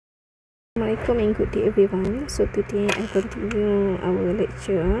Assalamualaikum and good day everyone. So today I continue our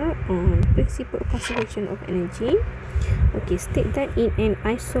lecture on principle of conservation of energy. Okay, state that in an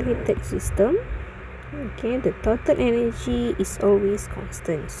isolated system, okay, the total energy is always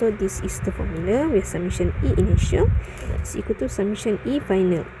constant. So this is the formula where summation E initial is equal to summation E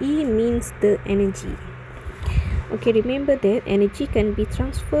final. E means the energy. Okay, remember that energy can be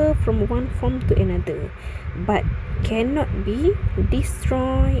transferred from one form to another, but cannot be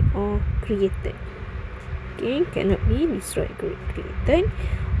destroyed or created. Okay, cannot be destroyed or created.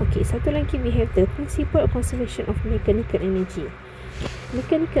 Okay, satu lagi we have the principle of conservation of mechanical energy.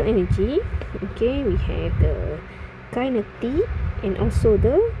 Mechanical energy, okay, we have the kinetic and also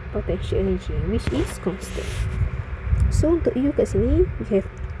the potential energy, which is constant. So untuk U kat sini, you have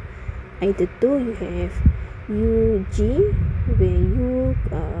either two, you have UG, where U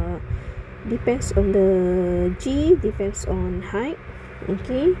depends on the G depends on height,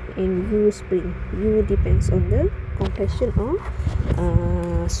 okay, and U spring. U depends on the compression or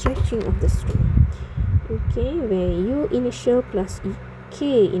stretching of the string. Okay, where U initial plus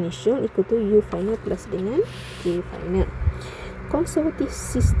K initial equal to U final plus dengan K final. Conservative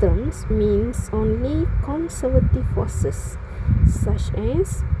systems means only conservative forces such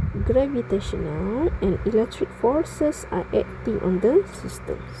as gravitational and electric forces are acting on the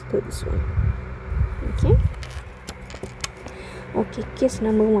system. So this one. Okay, case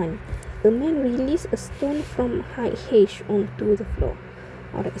number 1. A man release a stone from height h onto the floor.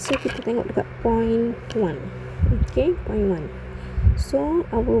 Alright, so kita tengok dekat point 1. Okay, point 1. So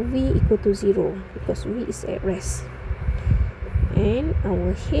our V equal to 0 because V is at rest and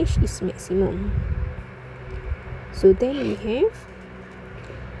our h is maximum. So then we have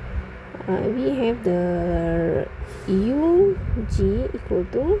the UG equal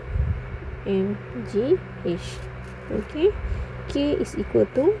to mgh. Okay, K is equal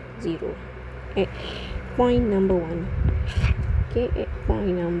to 0 at point number 1. Okay, at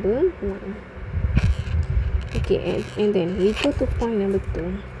point number 1. Okay, and then we go to point number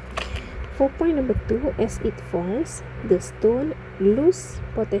 2. For point number 2, as it falls, the stone lose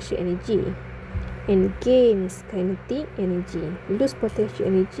potential energy and gains kinetic energy. Lose potential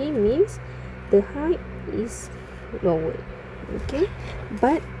energy means the height is lowered. Okay,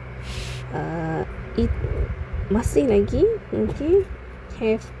 but it masih lagi, okay,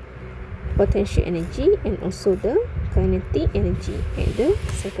 have potential energy and also the kinetic energy at the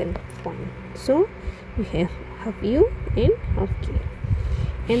second point. So you have half U and half K.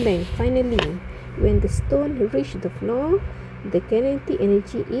 And then finally, when the stone reach the floor, the kinetic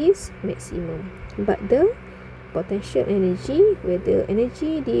energy is maximum, but the potential energy, where the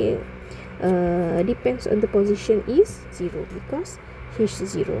energy depends on the position, is 0 because h is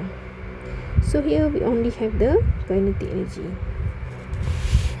 0. So here we only have the kinetic energy.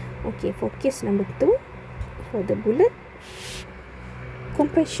 Okay, for case number 2, for the bullet,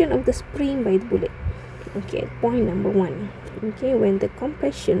 compression of the spring by the bullet. Okay, at point number 1. Okay, when the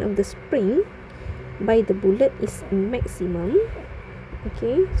compression of the spring by the bullet is maximum,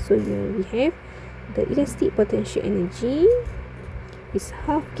 okay, so here we have the elastic potential energy is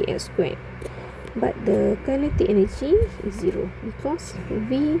half kx squared, but the kinetic energy is 0 because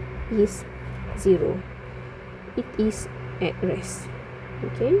V is 0. It is at rest.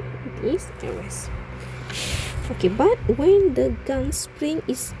 Okay, it is at rest. Okay, but when the gun spring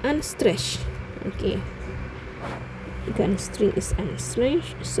is unstretched, okay, gun string is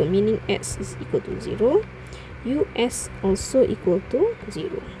unstretched, so meaning x is equal to 0, us also equal to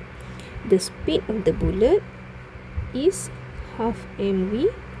 0. The speed of the bullet is half mv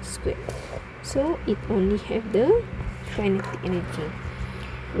squared, so it only have the kinetic energy,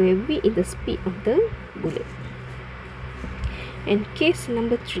 where v is the speed of the bullet. And case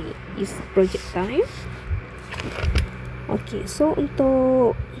number 3 is projectile. Okay, so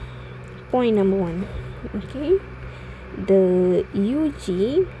untuk point number 1, okay, the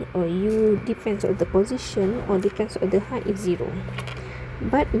UG or U depends on the position or depends on the height is 0,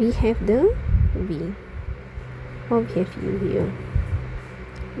 but we have the V, or we have U here,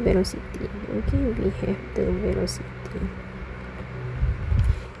 velocity. Okay, we have the velocity.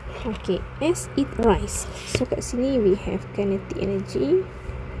 Okay, as it rise, so kat sini we have kinetic energy,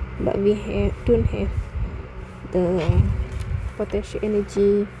 but we don't have the potential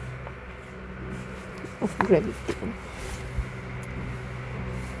energy of gravity.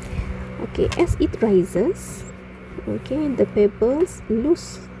 Okay, as it rises, okay, the pebbles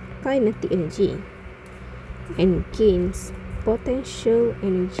lose kinetic energy and gains potential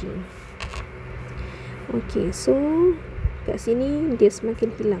energy. Okay, so kat sini dia semakin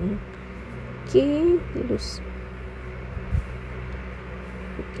hilang. Okay, lose.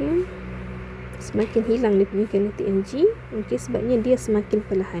 Okay, semakin hilang dia punya kinetic energy. Okey, sebabnya dia semakin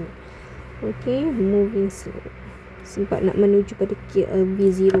perlahan. Okey, moving slow. Sebab nak menuju pada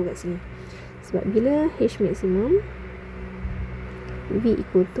V0 kat sini. Sebab bila H maximum, V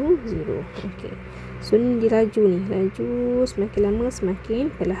equal to 0. Okey. So ni dia laju ni. Laju semakin lama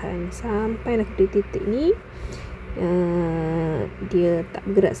semakin perlahan. Sampailah ke titik ni. Dia tak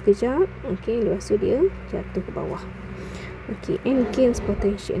bergerak sekejap. Okey, lepas tu dia jatuh ke bawah. Okey, and gains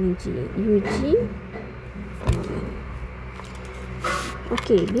potential energy UG.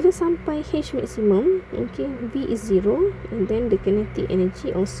 Okey, bila sampai H maximum, okey, V is 0 and then the kinetic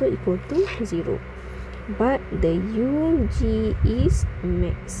energy also equal to 0. But the UG is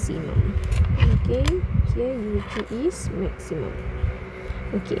maximum. Okay, here UG is maximum.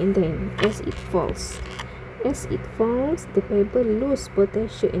 Okay, and then as it falls, the pebble lose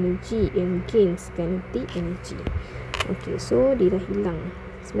potential energy and gains kinetic energy. Okay, so dia dah hilang.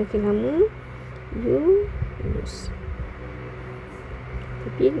 Semakin lama, you lose.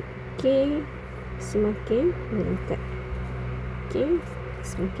 Tapi K semakin meningkat. Okay,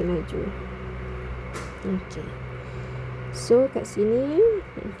 semakin laju. Okay, so kat sini,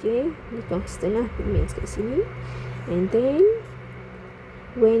 okay, ni constant lah, means kat sini. And then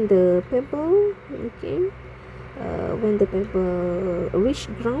when the pebble, okay, when the pebble reach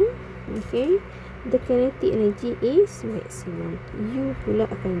ground, okay, the kinetic energy is maximum. U pula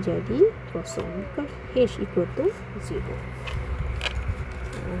akan jadi kosong because H equal to 0.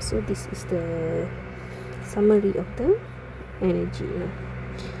 So this is the summary of the energy.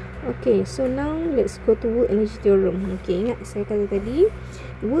 Okay, so now let's go to work energy theorem. Okay, ingat saya kata tadi,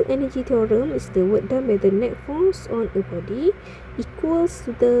 work energy theorem is the work done by the net force on a body equals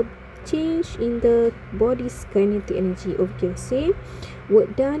to the change in the body's kinetic energy. Or we can say work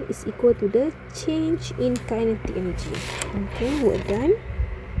done is equal to the change in kinetic energy. Okay, work done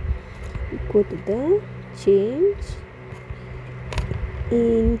equal to the change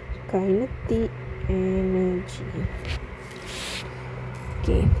in kinetic energy.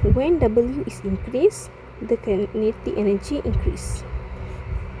 Okay, when W is increased, the kinetic energy increase,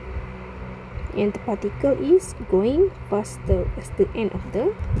 and the particle is going faster as the end of the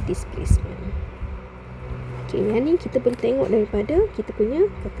displacement. Okay, yang ni kita boleh tengok daripada kita punya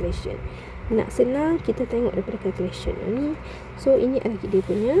calculation. Nak senang, kita tengok daripada calculation ni. So ini adalah dia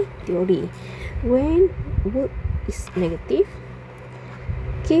punya teori. When work is negative,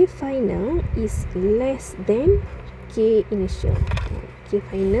 K final is less than K initial. K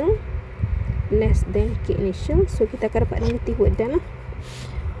final less than K initial. So kita akan dapat negative work done lah.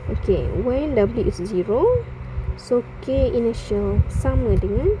 Okay, when W is 0, so K initial sama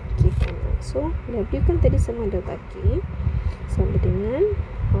dengan K final. So W kan tadi sama delta K, sama dengan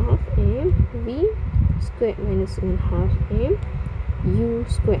half M V squared minus dengan half M U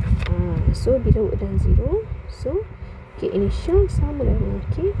squared. So bila work done 0, so K initial sama dengan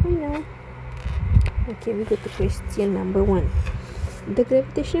K final. Okay, we go to question number 1. The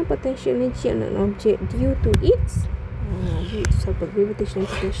gravitational potential energy on an object due to its gravitational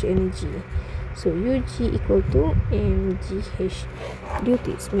potential energy. So UG equal to mgh due to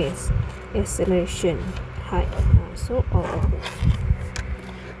its mass, acceleration, height. So all of it.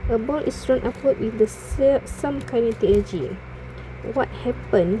 A ball is thrown upward with the some kinetic energy. What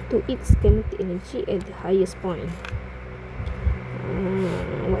happened to its kinetic energy at the highest point?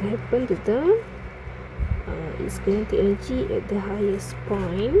 What happened to the its kinetic energy at the highest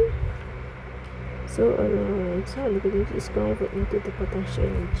point? So the energy is converted into the potential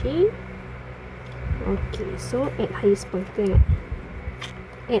energy. Okay, so at highest point, tengok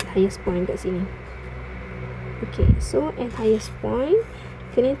at highest point kat sini. Okay, so at highest point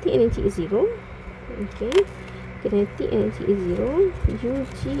kinetic energy is 0. Okay, kinetic energy is 0.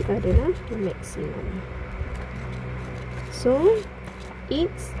 UG adalah maximum. So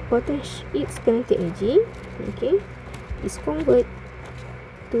its kinetic energy, okay, is converted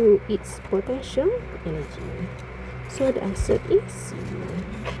to its potential energy. So the answer is C.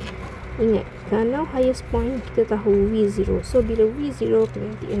 Ingat, kalau highest point kita tahu V0. So bila V0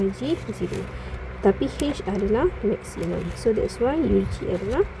 kinetic energy 0. Tapi H adalah maximum. So that's why UG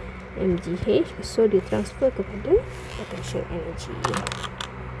adalah mgh. So dia transfer kepada potential energy.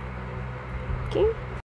 Okay.